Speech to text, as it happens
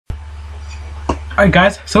Alright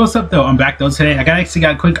guys, so what's up though? I'm back though today. I actually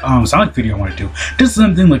got a quick Sonic video I want to do. Just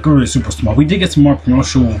something like really super small. We did get some more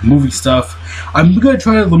promotional movie stuff. I'm gonna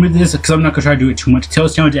try to limit this because I'm not gonna try to do it too much. Tell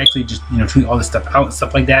us challenge to actually just tweet all this stuff out and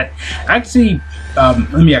stuff like that. Actually,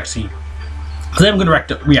 let me actually, because I'm gonna react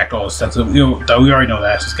to all this stuff. So we already know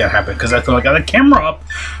that's what's gonna happen because I feel like I got the camera up,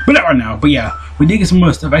 but not right now. But yeah, we did get some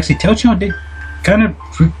more stuff. Actually, Tell Channel did kind of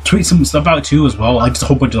tweet some stuff out too as well, like just a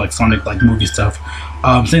whole bunch of like Sonic like movie stuff,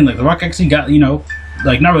 saying like The Rock actually got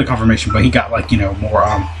like not really confirmation, but he got like more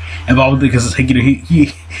involved because like, he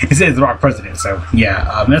says The Rock president, so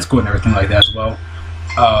yeah, that's cool and everything like that as well.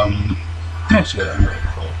 Actually, really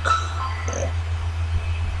quick.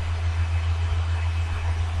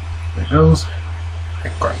 There it goes.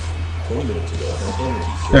 Okay, great. There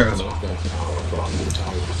it goes.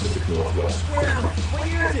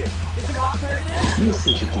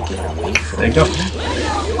 There you go.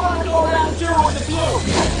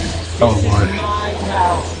 Oh boy.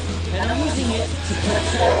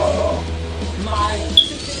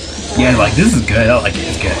 Yeah, like this is good. I like it.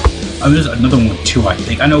 It's good. There's another one too. I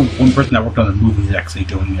think I know one person that worked on the movie is actually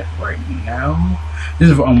doing it right now. This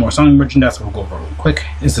is more Sonic merchandise. We'll go over it real quick.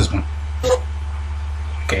 It's this one.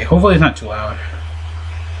 Okay, hopefully it's not too loud.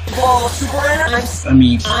 Let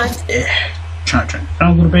me try it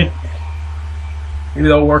down a little bit. Maybe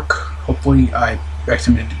that'll work. Hopefully I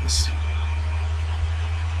actually made to do this.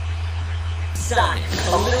 Sonic,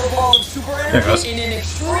 a little ball of super energy in an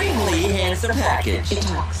extremely handsome package. It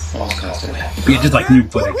talks. Yeah, just like new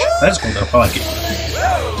footage. That's cool though. I like it.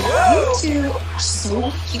 You two are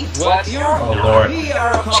so cute. What? Oh lord. We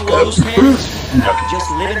are a couple of loose hands. Just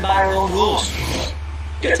living by our own rules.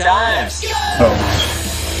 Good times. Oh,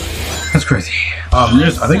 that's crazy.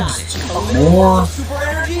 There's I think there's more.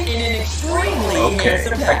 Okay,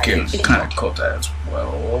 I can kind of quote that as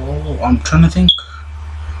well. I'm trying to think.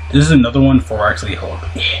 This is another one for actually hold.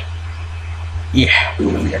 Yeah.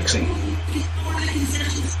 Let me actually.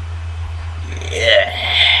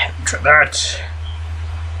 Yeah. Try that.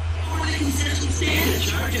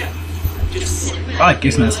 I like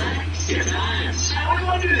kissing this.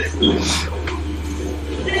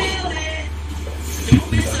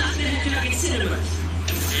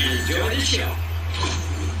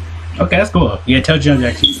 Okay, that's cool. Yeah, tell Joe to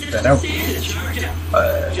actually put that out.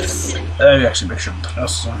 Let me actually make sure something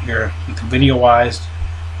else is on here. Video wise,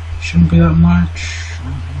 shouldn't be that much.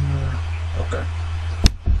 Okay.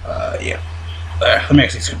 Yeah. Let me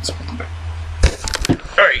actually skip this one bit.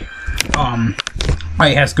 Alright. I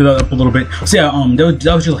had to scoot that up a little bit. So yeah,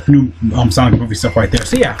 that was just like new Sonic movie stuff right there.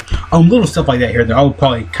 So yeah, little stuff like that here. That I would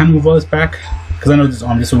probably kind of move all this back because I know this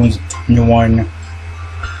one's a new one.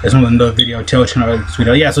 There's one in the video, Tell Channel tweet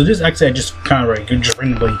out. Yeah, so just actually I just kind of like just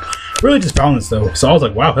randomly really just found this though. So I was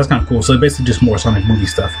like, wow, that's kind of cool. So basically just more Sonic movie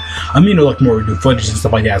stuff. Like more new footage and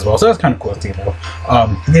stuff like that as well. So that's kind of cool to see though.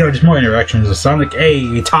 Just more interactions with Sonic.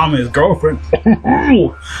 Hey, Tom and his girlfriend.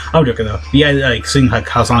 I'm joking though. Yeah, like seeing like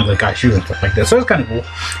how Sonic like got shoes and stuff like that. So that's kind of cool.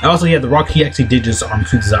 And also yeah, The Rock, he actually did just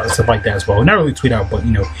tweet this out and stuff like that as well. Not really tweet out, but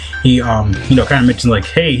he kind of mentioned like,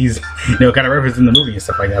 hey, he's kind of referencing the movie and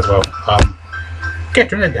stuff like that as well. Okay,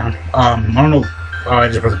 turn that down. I don't know. I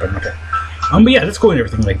just pressed the button. Okay. But yeah, that's cool and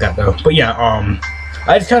everything like that though. But yeah,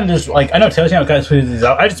 I just kind of just like I know Tell Channel kind of tweeted this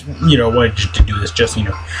out. I just wanted to do this just just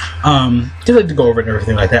like to go over it and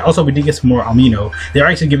everything like that. Also, we did get some more they're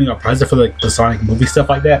actually giving out prizes for like the Sonic movie stuff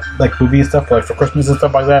like that, like movie and stuff like for Christmas and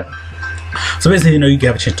stuff like that. So basically, you can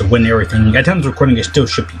have a chance to win everything. At times recording it still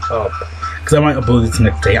should be up. Because I might upload this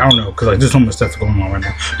next day. I don't know. Because like there's so much stuff going on right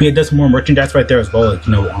now. But yeah, there's some more merchandise right there as well. Like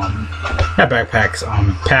yeah, backpacks,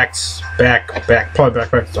 packs, probably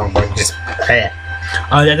backpacks. Just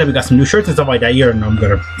yeah, we got some new shirts and stuff like that. Yeah, I'm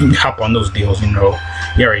gonna hop on those deals. You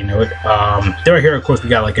already know it. Then right here, of course, we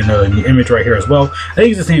got like another new image right here as well. I think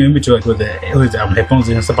it's the same image like with the headphones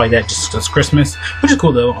and stuff like that. Just Christmas, which is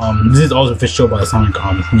cool though. This is also official by Sonic,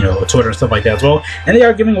 Twitter and stuff like that as well. And they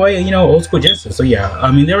are giving away old school Genesis. So yeah,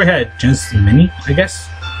 they already had Genesis Mini, I guess.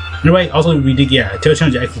 Anyway, also we did Tell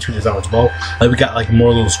Channel actually tweet this out as well. Like we got like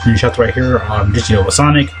more little screenshots right here. Just with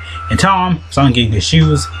Sonic and Tom, Sonic getting his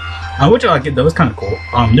shoes. Which I like it though, it's kind of cool.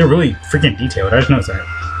 They're really freaking detailed. I just noticed that.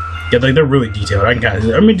 Yeah, like they're really detailed.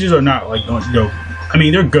 These are not like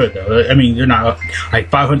they're good though. They're not like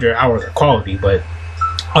 500 hours of quality, but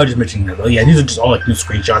I was just mentioning that though. Yeah, these are just all like new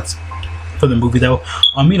screenshots for the movie though.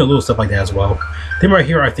 Little stuff like that as well. Then right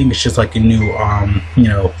here, I think it's just like a new I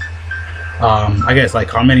guess like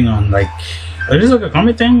commenting on like just like a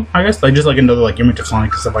comment thing, I guess, like just like another like image of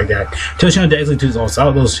Sonic and stuff like that. Channel actually tweets all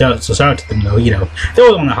out those shout out to them though, you know, they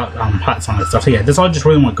were on the hot Sonic stuff. So yeah, that's all I just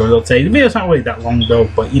really want to go though today. The video's not really that long though,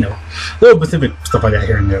 but you know, little specific stuff like that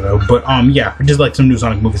here and there though. But yeah, just like some new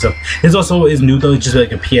Sonic movie stuff. This also is new though, it's just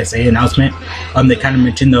like a PSA announcement. They kind of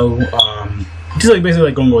mentioned though, just like basically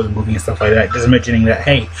like going over the movie and stuff like that, just mentioning that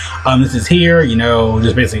hey, this is here, you know,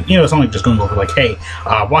 just basically, you know, it's not like just going over like hey,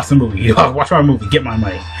 watch the movie, watch my movie, get my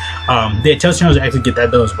money. They tell channels to actually get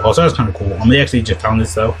that though as well, so that's kind of cool. They actually just found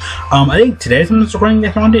this though. I think today when this recording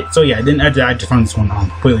they found it, so yeah, I just found this one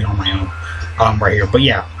completely on my own, right here. But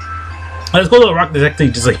yeah, let's go to the Rock. That's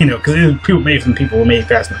actually just like, you know, because people made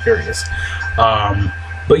Fast and Furious.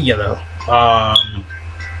 But yeah though,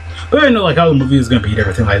 but I know like how the movie is gonna be and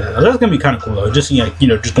everything like that. That's gonna be kind of cool though. Just you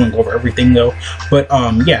know, just going over everything though. But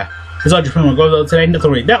yeah, that's all I just want to go though today.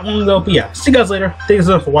 Nothing really that long though. But yeah, see you guys later. Thank you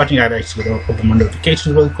so much for watching. I'd actually go open my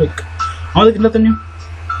notifications really quick. I don't think nothing new.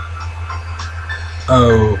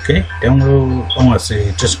 Okay, download. I want to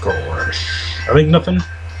say just go. I think nothing.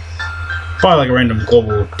 Probably like a random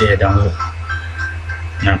global data download.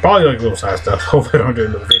 Yeah, probably like little side stuff. Hopefully I don't do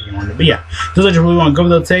another video on it. But yeah, just I just really want to go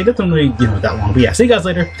without saying. Nothing really, you know, that long. But yeah, see you guys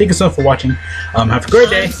later. Thank you so much for watching. Have a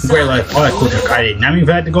great day, great life, all that cool junk. I didn't even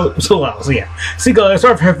have to go so loud. So yeah, see you guys.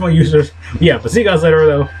 Sorry for headphone users. Yeah, but see you guys later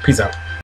though. Peace out.